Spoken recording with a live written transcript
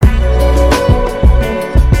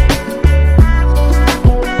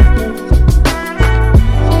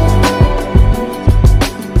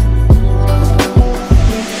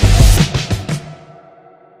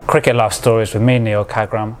Cricket Life Stories with me, Neil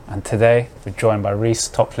Kagram, and today we're joined by Reece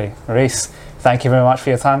Topley. Reece, thank you very much for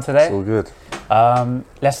your time today. It's all good.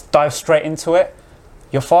 Let's dive straight into it.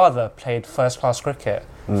 Your father played first-class cricket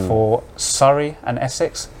for Surrey and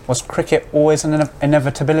Essex. Was cricket always an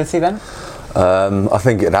inevitability then? I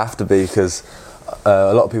think it'd have to be because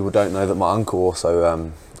a lot of people don't know that my uncle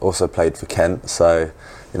also played for Kent. So,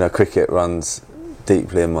 cricket runs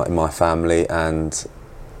deeply in my family, and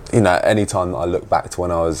any time that I look back to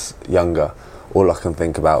when I was younger, all I can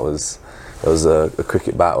think about was there was a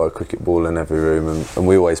cricket bat or a cricket ball in every room, and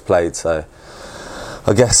we always played. So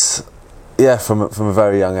I guess, from a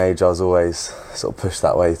very young age, I was always sort of pushed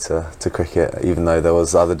that way to cricket, even though there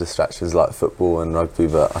was other distractions like football and rugby.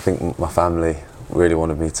 But I think my family really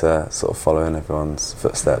wanted me to sort of follow in everyone's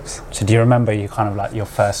footsteps. So do you remember your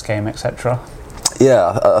first game, etc.?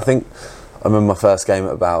 Yeah, I think I remember my first game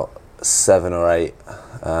at about 7 or 8.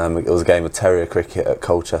 It was a game of terrier cricket at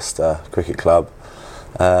Colchester Cricket Club.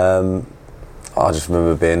 I just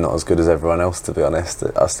remember being not as good as everyone else, to be honest.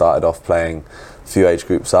 I started off playing a few age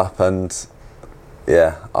groups up, and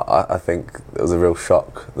I think it was a real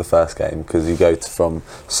shock the first game, because you go from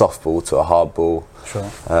softball to a hard ball.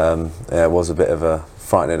 Sure. It was a bit of a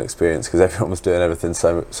frightening experience because everyone was doing everything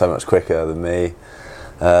so much quicker than me.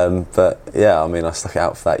 I stuck it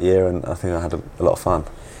out for that year, and I think I had a lot of fun.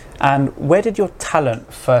 And where did your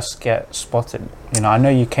talent first get spotted? I know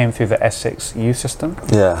you came through the Essex youth system.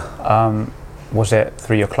 Yeah. Was it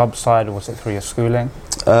through your club side, or was it through your schooling?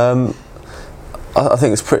 I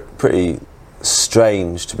think it's pretty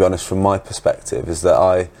strange, to be honest, from my perspective, is that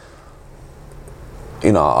I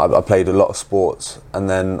played a lot of sports, and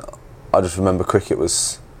then I just remember cricket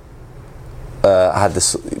was had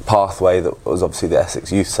this pathway that was obviously the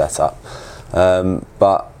Essex youth setup,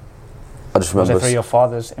 but I just remember. Was it through your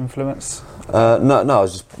father's influence? No, I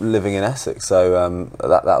was just living in Essex, so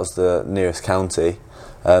that was the nearest county.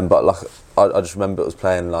 But I just remember it was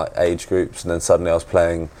playing like age groups, and then suddenly I was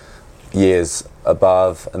playing years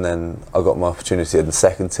above, and then I got my opportunity in the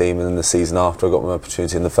second team, and then the season after I got my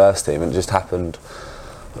opportunity in the first team, and it just happened,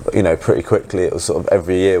 pretty quickly. It was sort of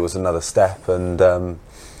every year was another step, and I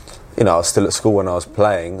was still at school when I was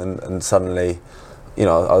playing, and suddenly. I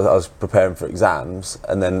was preparing for exams,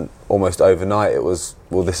 and then almost overnight it was,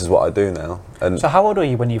 well, this is what I do now. And so how old were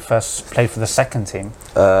you when you first played for the second team?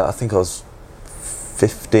 I think I was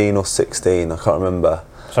 15 or 16, I can't remember.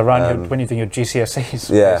 So around when you did your GCSEs,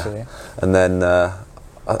 yeah. basically. And then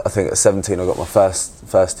I think at 17 I got my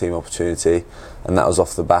first team opportunity, and that was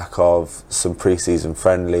off the back of some pre-season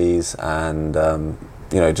friendlies and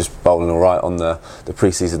just bowling all right on the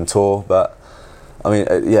pre-season tour. But I mean,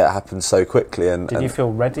 it happened so quickly. Did you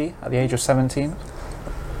feel ready at the age of 17?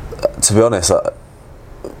 To be honest,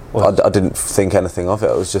 I didn't think anything of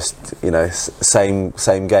it. It was just,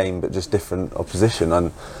 same game, but just different opposition.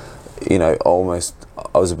 And, almost,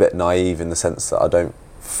 I was a bit naive in the sense that I don't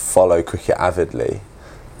follow cricket avidly.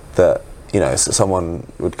 That, someone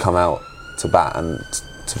would come out to bat, and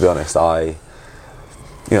to be honest, I'd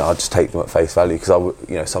just take them at face value,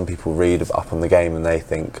 because some people read up on the game and they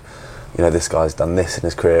think, this guy's done this in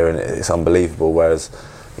his career and it's unbelievable, whereas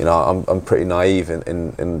I'm pretty naive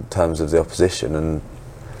in terms of the opposition,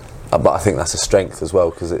 but I think that's a strength as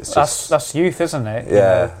well, because it's just that's youth, isn't it?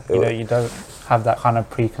 Yeah, you don't have that kind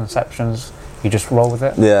of preconceptions, you just roll with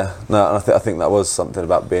it. Yeah, no, and I think that was something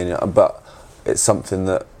about being young, but it's something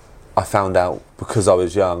that I found out because I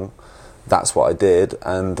was young. That's what I did,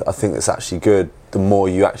 and I think it's actually good. The more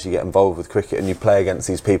you actually get involved with cricket and you play against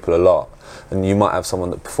these people a lot, and you might have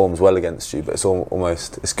someone that performs well against you, but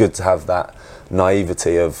it's good to have that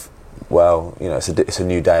naivety of, well, it's a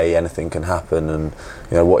new day, anything can happen, and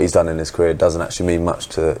what he's done in his career doesn't actually mean much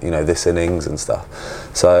to this innings and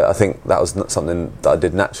stuff. So I think that was not something that I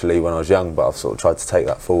did naturally when I was young, but I've sort of tried to take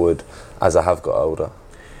that forward as I have got older.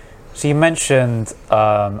 So you mentioned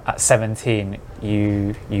at 17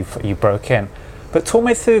 you broke in, but talk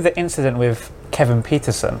me through the incident with Kevin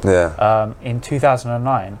Peterson. Yeah. In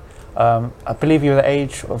 2009. I believe you were the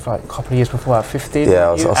age of a couple of years before that, 15.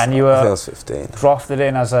 Yeah, I think I were was 15. Drafted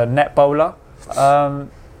in as a net bowler, and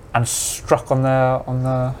struck on the.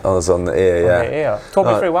 I was on the ear. The ear. Talk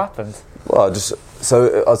me through what happened. Well,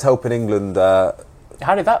 so I was helping England.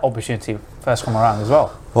 How did that opportunity first come around as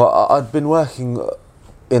well? Well, I'd been working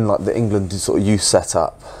in the England sort of youth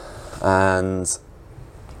setup, and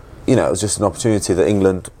it was just an opportunity that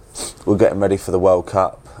England were getting ready for the World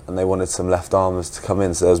Cup, and they wanted some left armers to come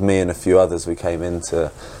in. So there was me and a few others. We came in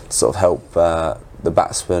to sort of help the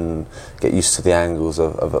batsman get used to the angles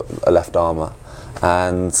of a left armour.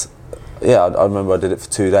 And I remember I did it for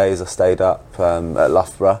 2 days. I stayed up at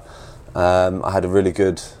Loughborough. I had a really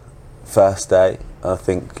good first day. I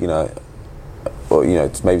think, or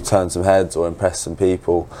to maybe turn some heads or impress some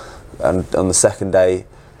people. And on the second day,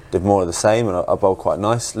 did more of the same, and I bowled quite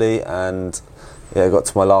nicely. And I got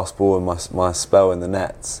to my last ball and my spell in the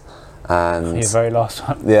nets. And your very last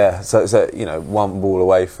one. Yeah, so one ball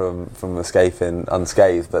away from escaping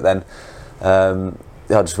unscathed. But then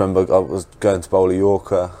I just remember I was going to bowl a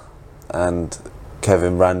Yorker, and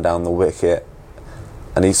Kevin ran down the wicket,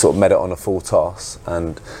 and he sort of met it on a full toss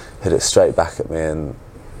and hit it straight back at me, and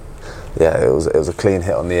it was a clean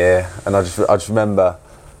hit on the ear. And I just remember,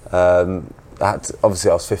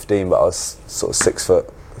 obviously I was 15, but I was sort of 6'3",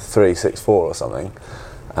 6'4" or something,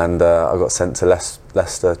 and I got sent to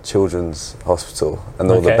Leicester Children's Hospital,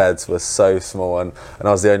 and all the beds were so small, and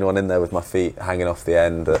I was the only one in there with my feet hanging off the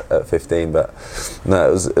end at 15. But no,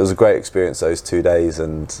 it was a great experience those 2 days,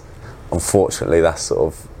 and unfortunately that's sort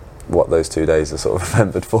of what those 2 days are sort of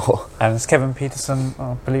remembered for. And is Kevin Pietersen,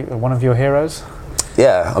 I believe, one of your heroes?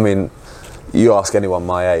 Yeah, I mean, you ask anyone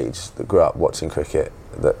my age that grew up watching cricket,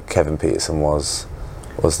 that Kevin Pietersen was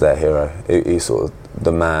their hero. He's sort of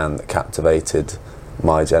the man that captivated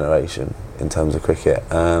my generation in terms of cricket,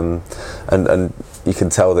 and you can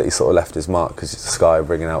tell that he sort of left his mark, because Sky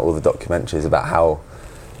bringing out all the documentaries about how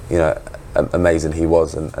amazing he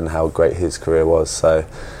was and how great his career was. So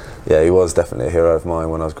yeah, he was definitely a hero of mine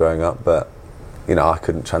when I was growing up, but I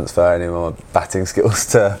couldn't transfer any more batting skills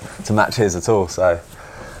to match his at all. So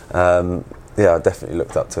I definitely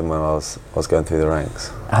looked up to him when I was going through the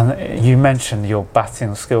ranks. And you mentioned your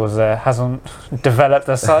batting skills there hasn't developed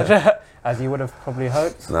as such as you would have probably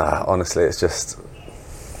hoped. Nah, honestly,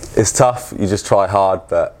 it's tough. You just try hard,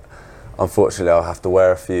 but unfortunately I'll have to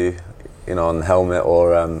wear a few, on the helmet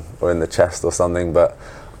or in the chest or something. But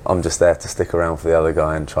I'm just there to stick around for the other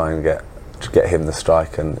guy and try and get him the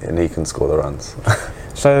strike, and he can score the runs.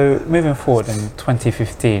 So moving forward, in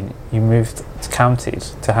 2015, you moved to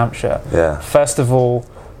counties, to Hampshire. Yeah. First of all,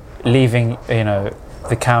 leaving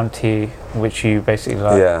the county which you basically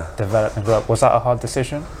developed and grew up, was that a hard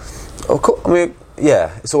decision? Of course, I mean,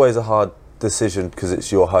 yeah, it's always a hard decision because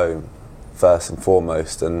it's your home first and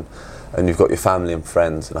foremost, and you've got your family and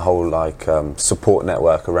friends and a whole support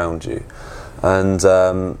network around you. And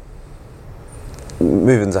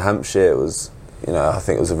moving to Hampshire, it was, I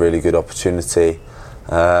think it was a really good opportunity.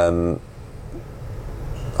 I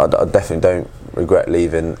definitely don't regret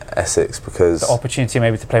leaving Essex, because the opportunity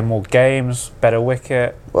maybe to play more games, better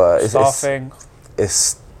wicket, staffing.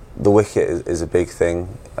 The wicket is a big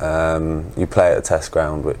thing. You play at a test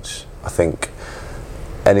ground, which I think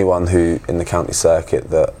anyone who in the county circuit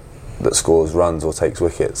that scores runs or takes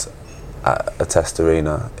wickets at a test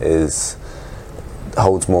arena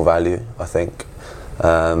holds more value, I think,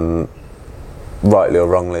 rightly or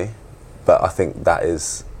wrongly, but I think that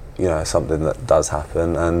is something that does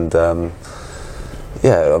happen. And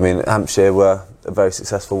I mean, Hampshire were a very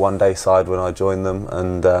successful one-day side when I joined them,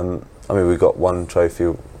 and I mean, we got one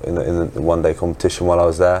trophy in the one-day competition while I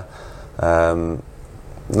was there. I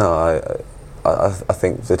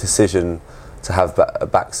think the decision to have a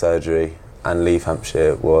back surgery and leave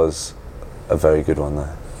Hampshire was a very good one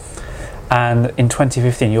there. And in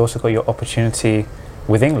 2015, you also got your opportunity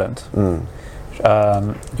with England.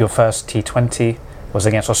 Your first T20 was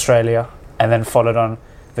against Australia, and then followed on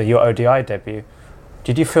your ODI debut.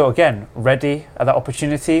 Did you feel again ready at that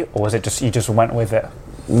opportunity, or was it just you just went with it?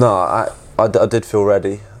 No, I did feel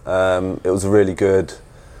ready. It was a really good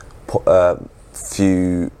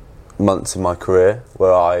few months in my career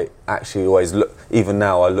where I actually always even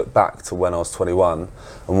now I look back to when I was 21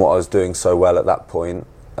 and what I was doing so well at that point,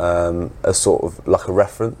 as sort of like a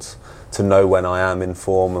reference to know when I am in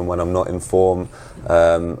form and when I'm not in form,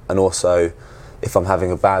 and also if I'm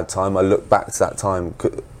having a bad time, I look back to that time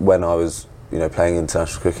when I was playing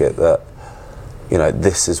international cricket, that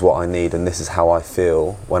this is what I need and this is how I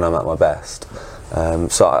feel when I'm at my best.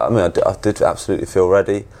 So I mean, I did absolutely feel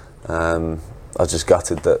ready. I was just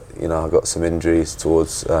gutted that I got some injuries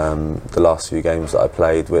towards the last few games that I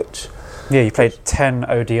played, which you played 10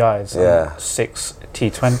 ODIs and 6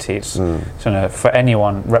 T20s. So for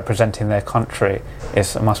anyone representing their country,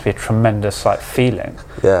 it must be a tremendous feeling.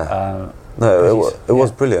 It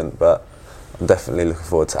was brilliant, but I'm definitely looking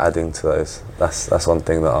forward to adding to those. That's one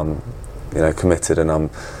thing that I'm committed, and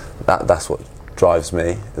that's what drives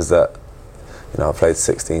me, is that I played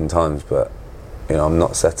 16 times, but I'm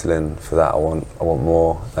not settling for that. I want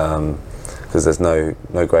more, because there's no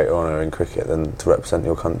greater honour in cricket than to represent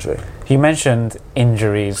your country. You mentioned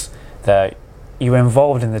injuries, that you were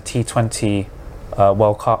involved in the T20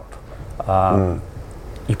 World Cup.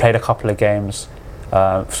 You played a couple of games.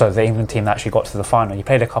 So the England team that actually got to the final. You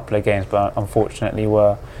played a couple of games, but unfortunately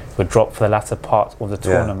were dropped for the latter part of the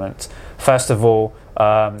tournament. First of all,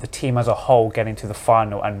 the team as a whole getting to the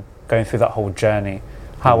final and going through that whole journey.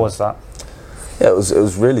 How was that? Yeah, it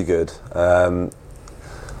was really good. I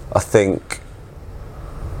think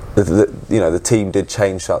the team did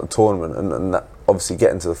change throughout the tournament, and that, obviously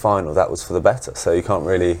getting to the final, that was for the better. So you can't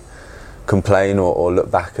really complain or look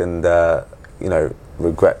back and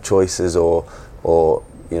regret choices or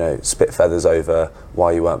spit feathers over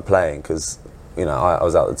why you weren't playing, because I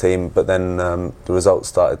was out of the team, but then the results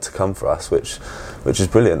started to come for us, which is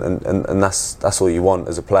brilliant, and that's all you want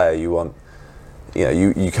as a player. You want,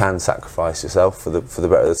 you can sacrifice yourself for the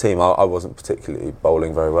better of the team. I wasn't particularly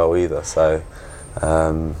bowling very well either, so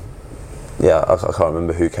I can't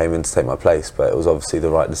remember who came in to take my place, but it was obviously the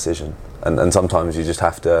right decision. And sometimes you just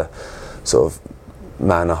have to sort of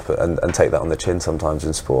man up and take that on the chin sometimes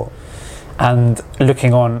in sport. And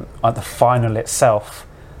looking on at the final itself,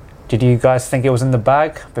 did you guys think it was in the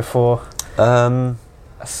bag before a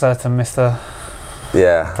certain Mr.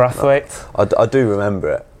 Brathwaite? I do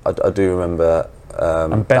remember it. I do remember.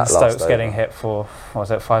 And Ben Stokes getting hit for, what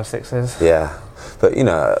was it, 5 sixes? Yeah, but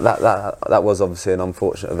that was obviously an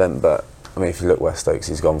unfortunate event. But I mean, if you look where Stokes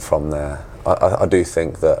has gone from there, I do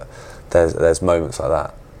think that there's moments like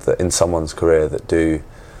that in someone's career that do,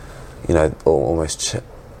 almost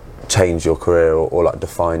change your career or like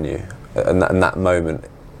define you. And that moment,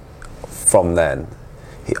 from then,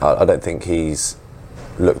 I don't think he's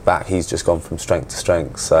looked back. He's just gone from strength to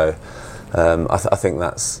strength. So I think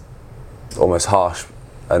that's almost harsh,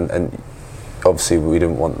 and obviously we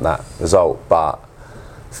didn't want that result. But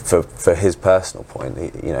for his personal point,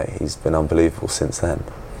 he's been unbelievable since then.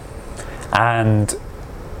 And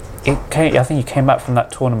I think you came back from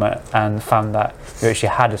that tournament and found that you actually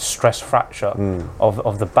had a stress fracture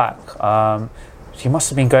of the back. So you must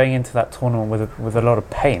have been going into that tournament with a lot of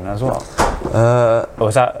pain as well. Or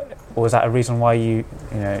was that a reason why you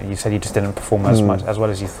said you just didn't perform as well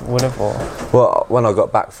as you would have? Or? Well, when I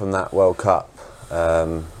got back from that World Cup,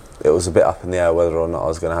 it was a bit up in the air whether or not I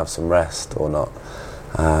was going to have some rest or not.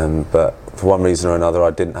 But for one reason or another,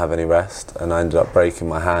 I didn't have any rest, and I ended up breaking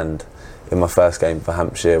my hand in my first game for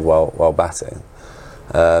Hampshire while batting.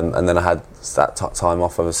 And then I had that time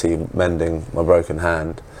off, obviously mending my broken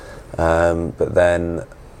hand. But then,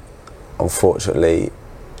 unfortunately,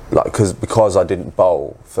 because I didn't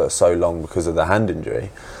bowl for so long because of the hand injury,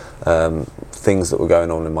 things that were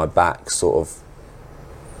going on in my back sort of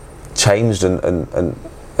changed, and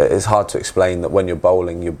it's hard to explain that when you're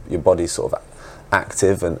bowling, your body's sort of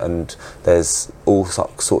active and there's all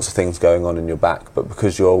sorts of things going on in your back, but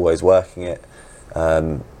because you're always working it,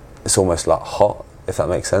 it's almost like hot, if that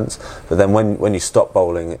makes sense. But then when you stop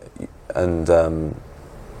bowling and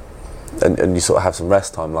you sort of have some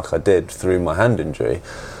rest time, like I did through my hand injury,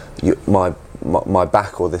 my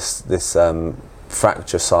back, or this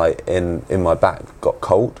fracture site in my back, got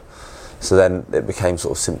cold. So then it became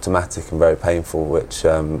sort of symptomatic and very painful, which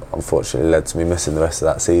unfortunately led to me missing the rest of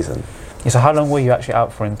that season. Yeah, so how long were you actually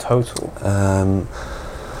out for in total?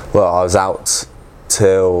 Well, I was out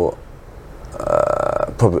till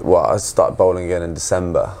I started bowling again in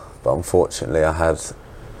December, but unfortunately I had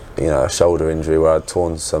a shoulder injury where I'd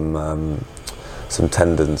torn some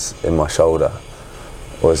tendons in my shoulder,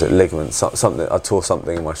 or is it ligaments? Something. I tore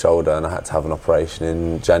something in my shoulder, and I had to have an operation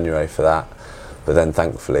in January for that. But then,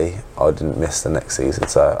 thankfully, I didn't miss the next season,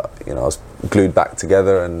 so I was glued back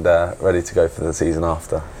together and ready to go for the season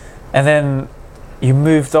after. And then you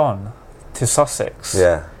moved on to Sussex.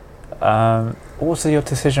 Yeah. What was your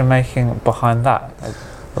decision making behind that?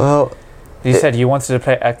 Well, you said you wanted to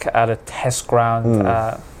play at a test ground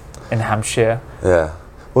in Hampshire. Yeah.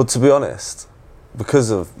 Well, to be honest, because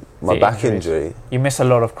of my back injury, you miss a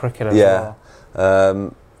lot of cricket as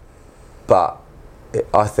well. But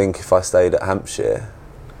I think if I stayed at Hampshire,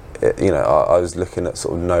 I was looking at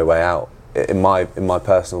sort of no way out. In my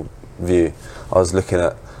personal view, I was looking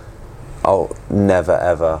at, I'll never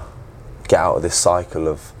ever get out of this cycle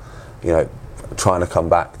of, trying to come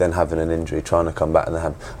back, then having an injury, trying to come back, and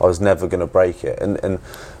then I was never going to break it. And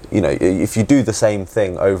if you do the same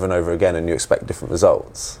thing over and over again and you expect different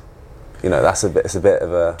results, it's a bit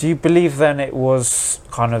of a... Do you believe then it was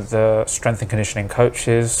kind of the strength and conditioning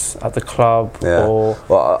coaches at the club? Yeah. Or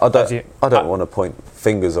well, I don't want to point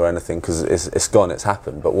fingers or anything, because it's gone, it's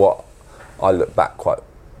happened. But what I look back quite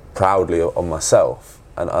proudly on myself,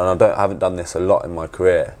 and I haven't done this a lot in my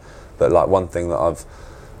career, but like one thing that I've,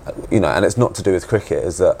 and it's not to do with cricket,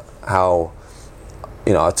 is that how,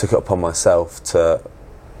 I took it upon myself to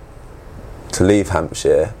leave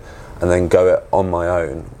Hampshire and then go it on my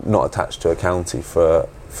own, not attached to a county for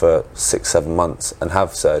 6-7 months, and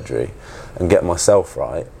have surgery and get myself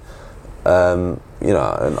right. You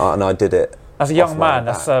know, and I did it. As a young man,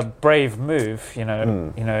 that's a brave move. You know,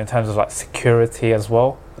 in terms of like security as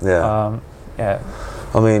well. Yeah. Yeah.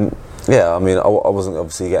 I mean, I wasn't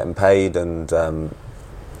obviously getting paid, and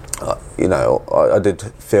you know, I did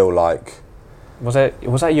feel like. Was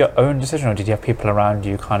that your own decision, or did you have people around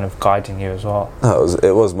you kind of guiding you as well? No,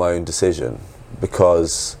 it was my own decision,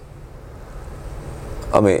 because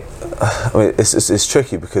I mean, it's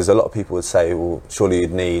tricky, because a lot of people would say, well, surely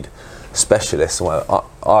you'd need specialists. Well,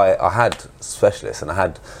 I had specialists, and I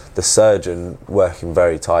had the surgeon working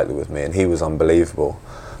very tightly with me, and he was unbelievable.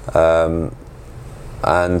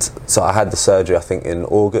 And so I had the surgery, I think, in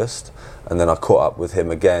August, and then I caught up with him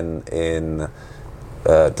again in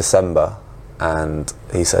December, and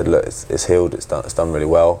he said, look, it's healed, it's done really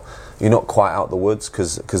well. You're not quite out the woods,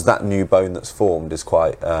 because that new bone that's formed is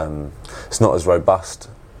quite, it's not as robust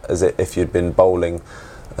as if you'd been bowling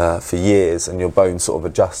for years, and your bone sort of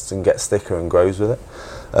adjusts and gets thicker and grows with it.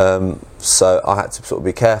 So I had to sort of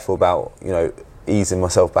be careful about, you know, easing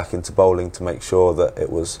myself back into bowling to make sure that it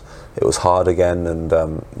was hard again, and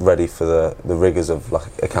ready for the rigours of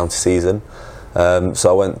like a county season. So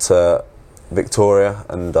I went to Victoria,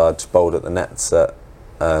 and I just bowled at the nets at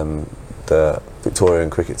the Victorian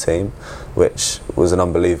cricket team, which was an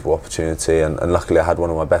unbelievable opportunity, and luckily I had one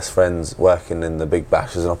of my best friends working in the Big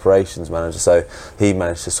Bash as an operations manager, so he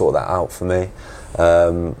managed to sort that out for me.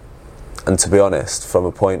 And to be honest, from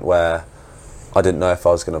a point where I didn't know if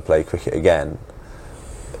I was going to play cricket again,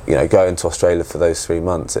 you know, going to Australia for those 3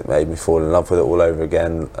 months, it made me fall in love with it all over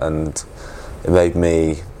again, and it made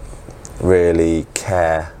me really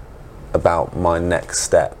care about my next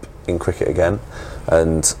step in cricket again.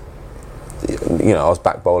 And you know, I was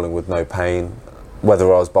back bowling with no pain.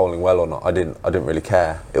 Whether I was bowling well or not, I didn't really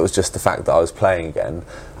care. It was just the fact that I was playing again,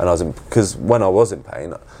 and because when I was in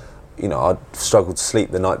pain, you know, I'd struggled to sleep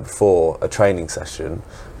the night before a training session,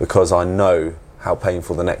 because I know how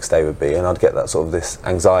painful the next day would be, and I'd get that sort of this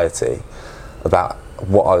anxiety about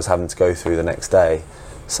what I was having to go through the next day.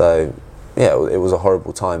 So yeah, it was a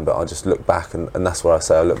horrible time, but I just look back, and that's where I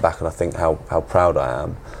say I look back and I think how proud I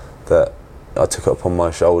am that I took it upon my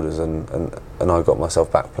shoulders, and I got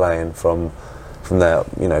myself back playing from there,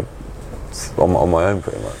 you know, on my own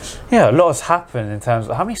pretty much. Yeah, a lot has happened in terms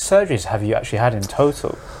of how many surgeries have you actually had in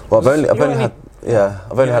total? Well, I've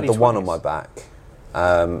only had the one on my back,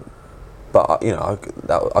 but you know,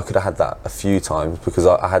 I could have had that a few times, because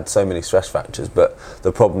I had so many stress fractures. But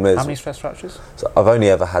the problem is, how many stress fractures? So I've only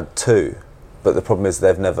ever had 2. But the problem is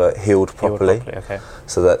they've never healed properly. Okay.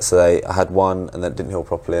 So I had one, and then it didn't heal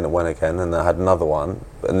properly, and it went again, and I had another one,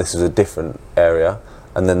 and this was a different area,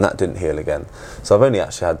 and then that didn't heal again. So I've only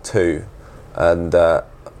actually had 2, and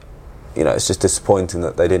you know, it's just disappointing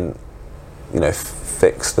that they didn't, you know,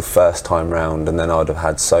 fix the first time round, and then I'd have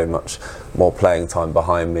had so much more playing time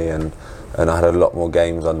behind me, and I had a lot more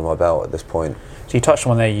games under my belt at this point. So you touched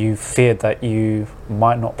on there, you feared that you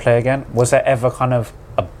might not play again. Was there ever kind of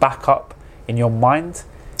a backup in your mind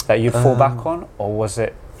that you'd fall back on, or was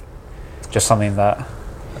it just something that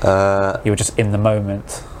you were just in the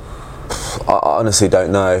moment? I honestly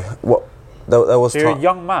don't know. What there was. So you're a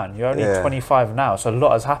young man. You're only 25 now, so a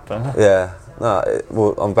lot has happened. Yeah. No.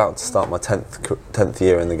 Well, I'm about to start my 10th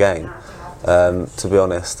year in the game. To be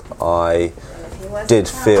honest, I did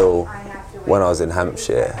feel when I was in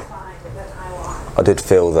Hampshire, I did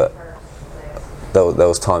feel that there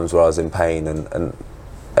was times where I was in pain, and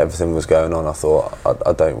everything was going on. I thought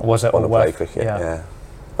I don't want to play cricket. Yeah.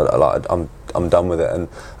 I'm done with it, and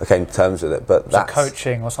I came to terms with it. But so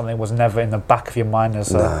coaching or something was never in the back of your mind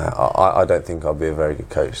as no, I don't think I'd be a very good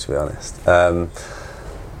coach, to be honest.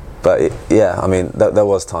 But I mean, there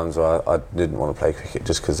was times where I didn't want to play cricket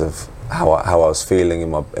just because of how I was feeling in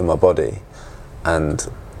my body, and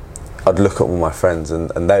I'd look at all my friends, and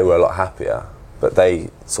they were a lot happier. But they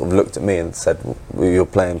sort of looked at me and said, well, "You're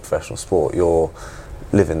playing professional sport. You're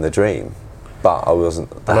living the dream." But I wasn't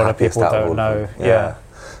the happiest out of all of them. A lot of people don't know. Yeah.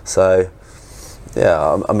 So,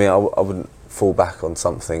 I mean, I wouldn't fall back on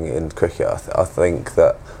something in cricket. I think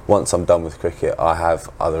that once I'm done with cricket, I have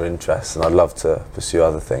other interests, and I'd love to pursue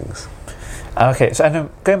other things. Okay, so and then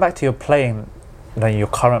going back to your playing, your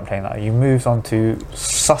current playing now, you moved on to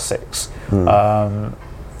Sussex.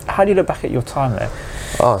 How do you look back at your time there?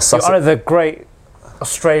 Oh, Sussex. You honour the great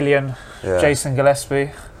Australian Jason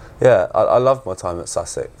Gillespie. Yeah, I loved my time at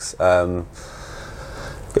Sussex.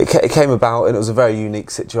 It came about, and it was a very unique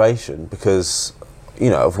situation because, you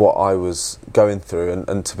know, of what I was going through,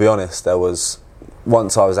 and to be honest, there was,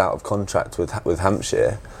 once I was out of contract with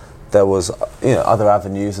Hampshire, there was other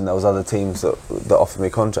avenues and there was other teams that offered me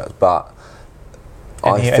contracts, but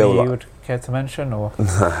Any you would care to mention, or no,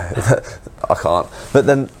 I can't. But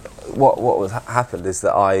then what happened is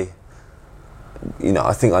that I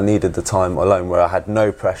think I needed the time alone where I had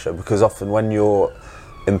no pressure, because often when you're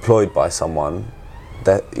employed by someone,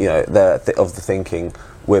 they're of the thinking,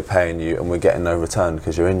 we're paying you and we're getting no return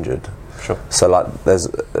because you're injured. Sure. So like there's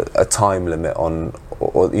a time limit on,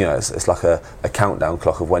 or it's like a countdown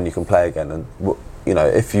clock of when you can play again, and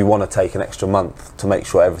if you want to take an extra month to make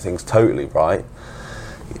sure everything's totally right,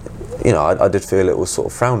 I did feel it was sort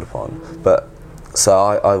of frowned upon. But so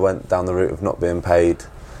I went down the route of not being paid,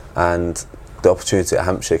 and the opportunity at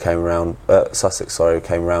Sussex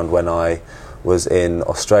came around when I was in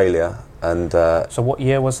Australia. And so what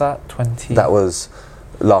year was that? That was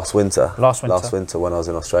last winter. Last winter When I was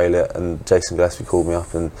in Australia, and Jason Gillespie called me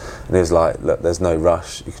up and he was like, look, there's no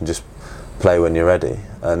rush, you can just play when you're ready.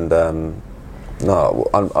 And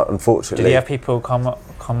unfortunately, did you have people come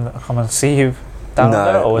and see you down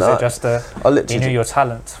there, or was it just you knew your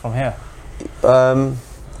talent from here? Well,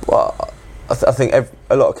 I think a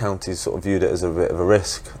lot of counties sort of viewed it as a bit of a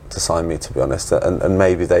risk to sign me, to be honest, and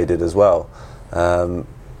maybe they did as well.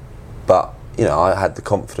 But I had the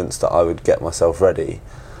confidence that I would get myself ready,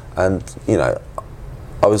 and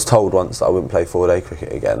I was told once that I wouldn't play 4-day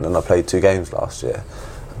cricket again, and I played 2 games last year,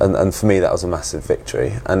 and for me that was a massive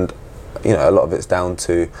victory. And a lot of it's down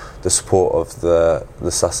to the support of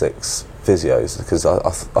the Sussex physios, because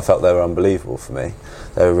I felt they were unbelievable for me.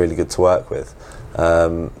 They were really good to work with,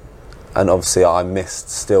 and obviously I missed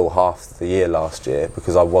still half the year last year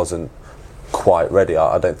because I wasn't quite ready.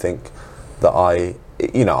 I don't think that I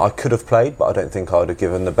could have played, but I don't think I would have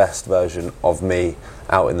given the best version of me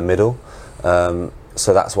out in the middle.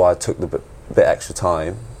 So that's why I took the bit extra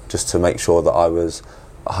time, just to make sure that I was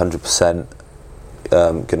 100%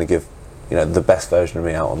 going to give the best version of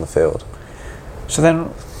me out on the field. So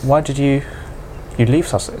then, why did you leave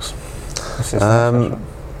Sussex?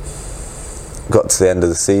 Got to the end of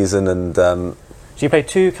the season, and so you played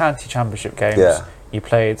 2 county championship games. Yeah. You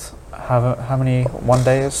played how many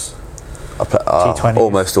one-dayers? T20s.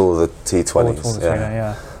 Almost all the T20s.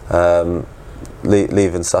 Yeah.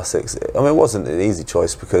 Leaving Sussex, it wasn't an easy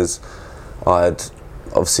choice, because I had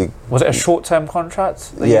obviously. Was it a short-term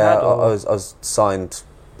contract that you had? I was signed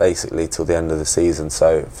basically till the end of the season,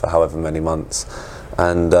 so for however many months,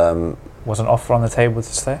 and was an offer on the table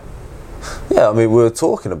to stay? Yeah, we were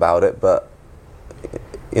talking about it, but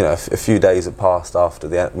a few days had passed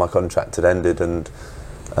after my contract had ended, and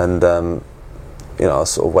I was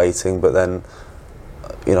sort of waiting. But then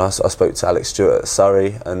I spoke to Alex Stewart at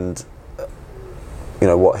Surrey, and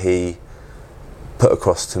what he put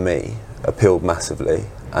across to me appealed massively,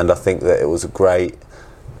 and I think that it was a great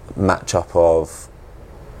match-up of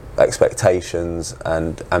expectations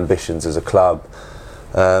and ambitions as a club,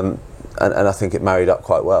 and I think it married up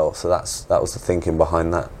quite well. So that was the thinking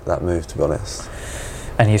behind that move, to be honest.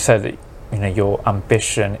 And you said that your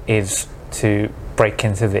ambition is to break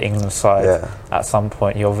into the England side at some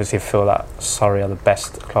point. You obviously feel that Surrey are the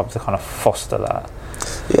best club to kind of foster that.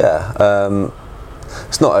 Yeah,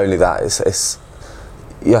 it's not only that. It's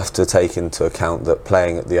you have to take into account that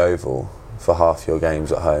playing at the Oval for half your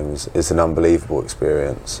games at home is an unbelievable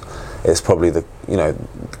experience. It's probably the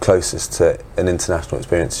closest to an international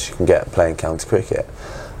experience you can get playing county cricket.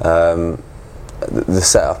 The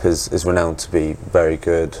setup is renowned to be very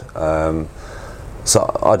good,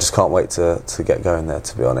 so I just can't wait to get going there,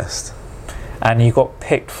 to be honest. And you got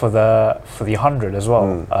picked for the 100 as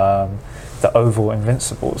well, the Oval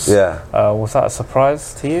Invincibles. Yeah. Was that a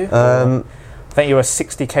surprise to you? I think you were a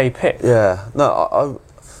 60k pick. Yeah. No,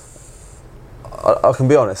 I can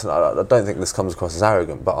be honest, and I don't think this comes across as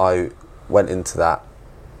arrogant, but I went into that.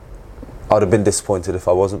 I'd have been disappointed if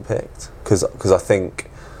I wasn't picked, because I think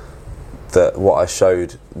that what I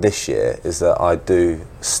showed this year is that I do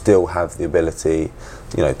still have the ability,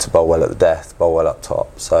 to bowl well at the death, bowl well up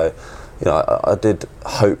top. So, I did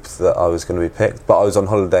hope that I was going to be picked, but I was on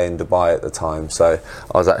holiday in Dubai at the time, so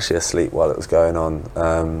I was actually asleep while it was going on.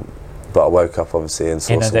 But I woke up obviously and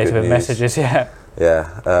saw some good news. Messages, yeah.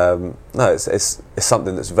 Yeah. No, it's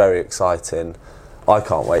something that's very exciting. I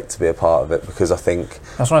can't wait to be a part of it, because I think.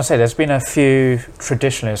 I just want to say, there's been a few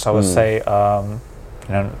traditionalists, I would say,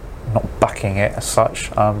 not backing it as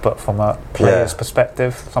such, but from a player's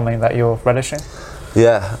perspective, something that you're relishing.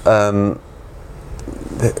 Yeah.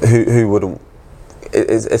 Who wouldn't?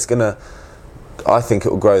 It's gonna. I think it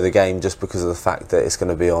will grow the game just because of the fact that it's going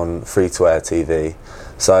to be on free-to-air TV.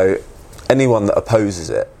 So anyone that opposes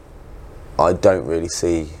it, I don't really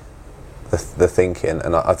see the thinking,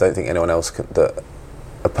 and I don't think anyone else that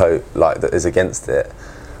that is against it,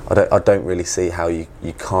 I don't really see how you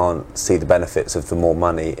can't see the benefits of the more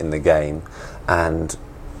money in the game, and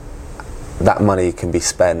that money can be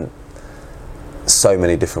spent so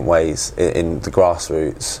many different ways. In the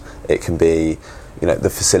grassroots, it can be, the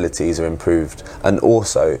facilities are improved, and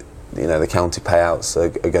also, the county payouts are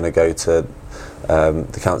going to go to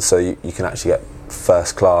the county, so you can actually get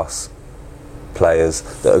first class players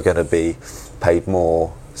that are going to be paid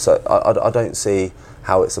more. So I don't see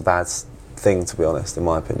how it's a bad thing, to be honest, in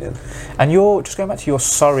my opinion. And you're just going back to your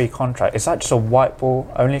Surrey contract. Is that just a white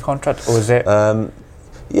ball only contract, or is it?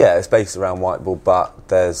 Yeah, it's based around white ball, but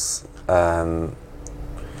there's, I'm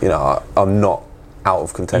not out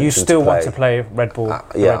of contention. You still want to play red ball?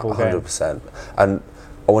 Yeah, red ball 100%. And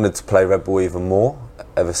I wanted to play red ball even more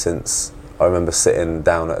ever since I remember sitting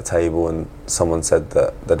down at a table and someone said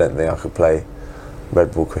that they don't think I could play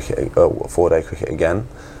red ball cricket, 4-day cricket again.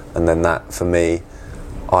 And then that, for me,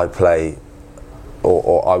 I play,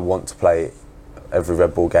 or I want to play every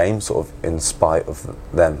red ball game sort of in spite of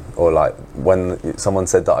them. Or like when someone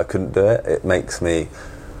said that I couldn't do it, it makes me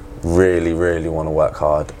really, really want to work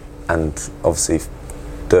hard and obviously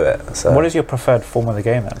do it. So what is your preferred form of the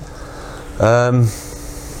game then?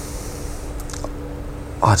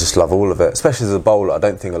 I just love all of it, especially as a bowler. I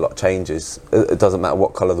don't think a lot changes. It doesn't matter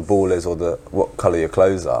what colour the ball is or what colour your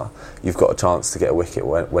clothes are. You've got a chance to get a wicket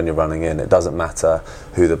when you're running in. It doesn't matter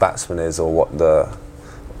who the batsman is or what the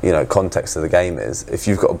context of the game is. If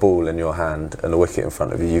you've got a ball in your hand and a wicket in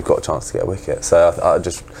front of you, you've got a chance to get a wicket. So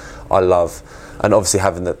I love, and obviously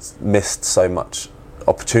having missed so much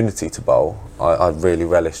opportunity to bowl, I really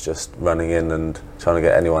relish just running in and trying to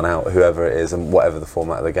get anyone out, whoever it is, and whatever the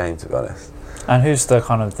format of the game, to be honest. And who's the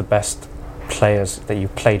kind of the best players that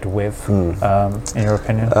you've played with, in your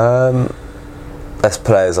opinion? Best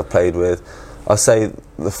players I've played with, I'd say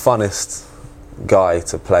the funnest guy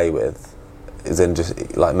to play with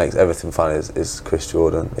makes everything fun is Chris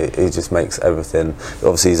Jordan. He just makes everything.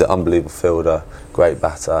 Obviously, he's an unbelievable fielder, great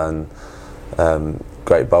batter, and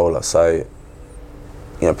great bowler. So,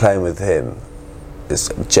 playing with him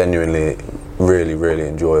is genuinely really, really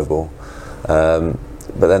enjoyable. But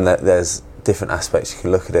then there's different aspects you can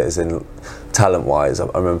look at it, as in talent-wise. I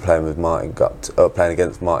remember playing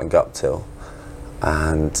against Martin Guptill,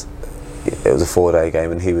 and it was a 4-day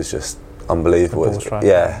game, and he was just unbelievable.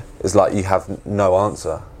 It's like you have no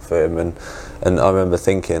answer for him, and I remember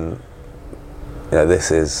thinking, this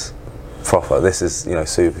is proper. This is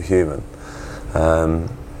superhuman. But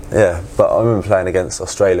I remember playing against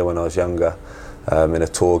Australia when I was younger, in a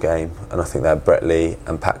tour game, and I think they had Brett Lee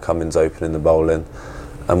and Pat Cummins opening the bowling.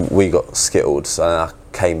 And we got skittled, so I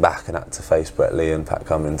came back and had to face Brett Lee and Pat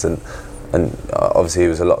Cummins, and obviously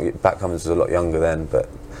Pat Cummins was a lot younger then, but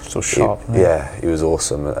so sharp. He was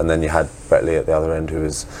awesome. And then you had Brett Lee at the other end, who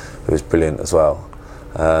was brilliant as well.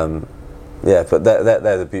 But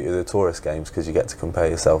they're the beauty of the tourist games, because you get to compare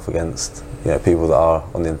yourself against people that are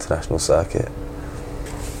on the international circuit.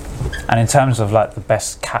 And in terms of like the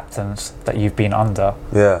best captains that you've been under,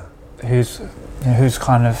 who's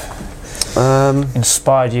kind of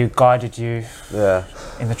inspired you, guided you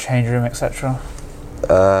in the change room, etc.?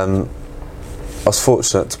 I was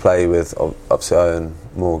fortunate to play with obviously Owen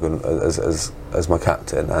Morgan as my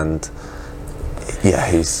captain, and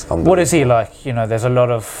he's unbelievable. What is he like? There's a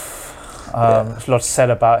lot said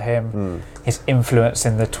about him, his influence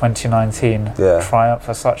in the 2019 triumph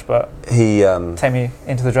as such, but he take me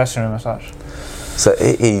into the dressing room as such. So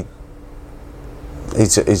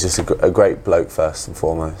he's just a great bloke first and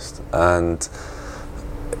foremost, and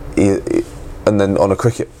then on a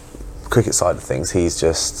cricket side of things, he's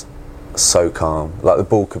just so calm. Like, the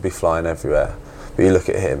ball could be flying everywhere, but you look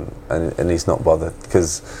at him and he's not bothered,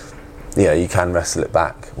 because you can wrestle it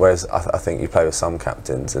back. Whereas I think you play with some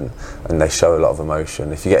captains and they show a lot of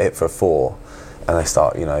emotion. If you get hit for a 4 and they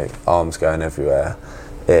start arms going everywhere,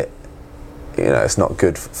 it's not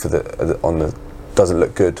good for doesn't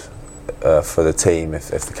look good for the team if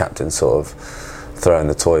the captain's sort of throwing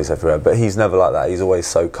the toys everywhere. But he's never like that. He's always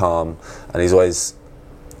so calm, and he's always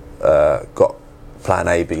got plan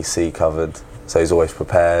A, B, C covered, so he's always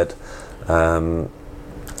prepared.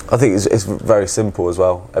 I think it's very simple as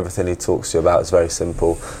well. Everything he talks to you about is very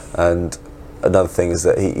simple, and another thing is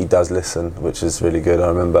that he does listen, which is really good. I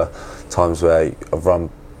remember times where I've run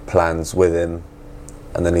plans with him,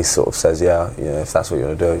 and then he sort of says, if that's what you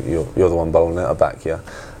want to do, you're the one bowling it, I'll back you.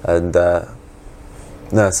 And I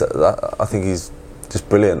think he's just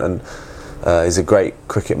brilliant, and he's a great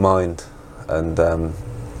cricket mind, and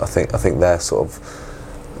I think they're sort of,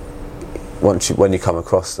 when you come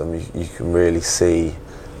across them, you can really see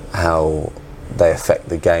how they affect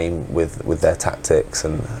the game with their tactics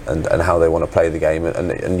and how they want to play the game,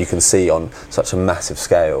 and you can see on such a massive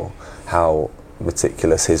scale how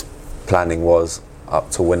meticulous his planning was up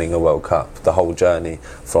to winning a World Cup, the whole journey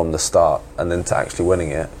from the start and then to actually winning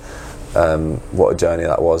it. What a journey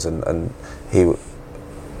that was, and he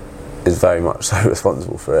is very much so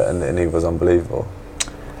responsible for it, and he was unbelievable.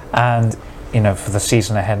 And for the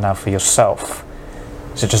season ahead now for yourself,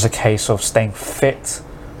 is it just a case of staying fit,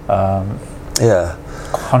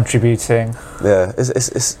 contributing? Yeah, it's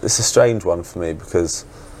a strange one for me, because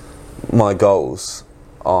my goals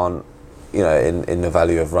aren't in the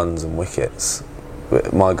value of runs and wickets.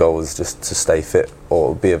 My goal is just to stay fit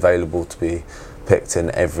or be available to be picked in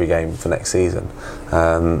every game for next season.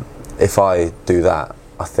 If I do that,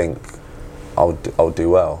 I think I'll do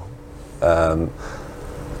well.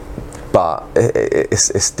 But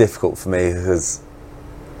it's difficult for me, because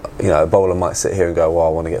a bowler might sit here and go, well, I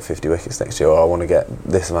want to get 50 wickets next year, or I want to get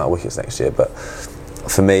this amount of wickets next year. But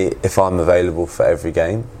for me, if I'm available for every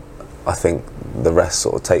game, I think the rest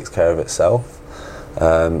sort of takes care of itself.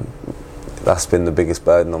 That's been the biggest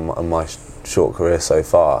burden on my short career so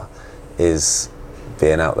far, is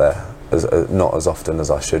being out there not as often as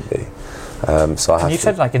I should be. So I have. You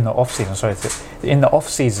said in the off season. Sorry, in the off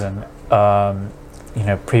season,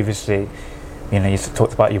 previously, you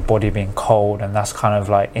talked about your body being cold, and that's kind of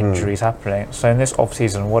injuries happening. So in this off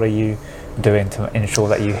season, what are you doing to ensure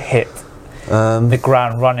that you hit the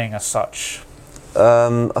ground running as such?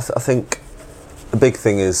 I think the big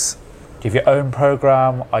thing is, do you have your own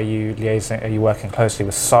program? Are you liaising? Are you working closely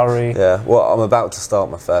with Surrey? Yeah, well, I'm about to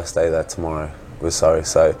start my first day there tomorrow with Surrey,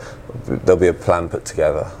 so there'll be a plan put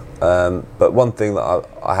together. But one thing that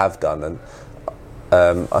I have done, and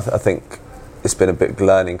I think it's been a big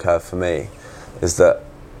learning curve for me, is that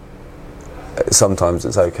sometimes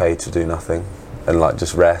it's okay to do nothing and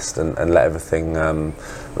just rest and let everything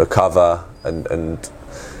recover and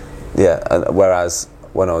whereas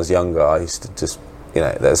when I was younger, I used to just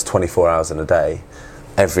there's 24 hours in a day.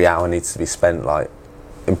 Every hour needs to be spent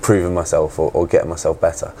improving myself or getting myself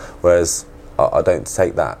better. Whereas I don't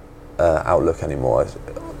take that outlook anymore.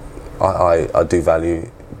 I do value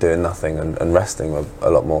doing nothing and resting a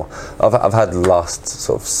lot more. I've had the last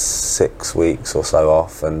sort of 6 weeks or so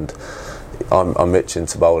off, and I'm itching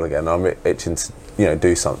to bowl again. I'm itching to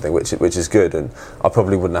do something, which is good, and I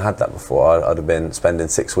probably wouldn't have had that before. I'd have been spending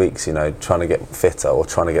 6 weeks trying to get fitter or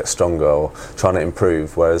trying to get stronger or trying to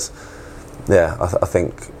improve. Whereas I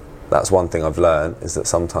think that's one thing I've learned, is that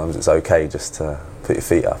sometimes it's okay just to put your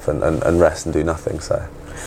feet up and rest and do nothing. So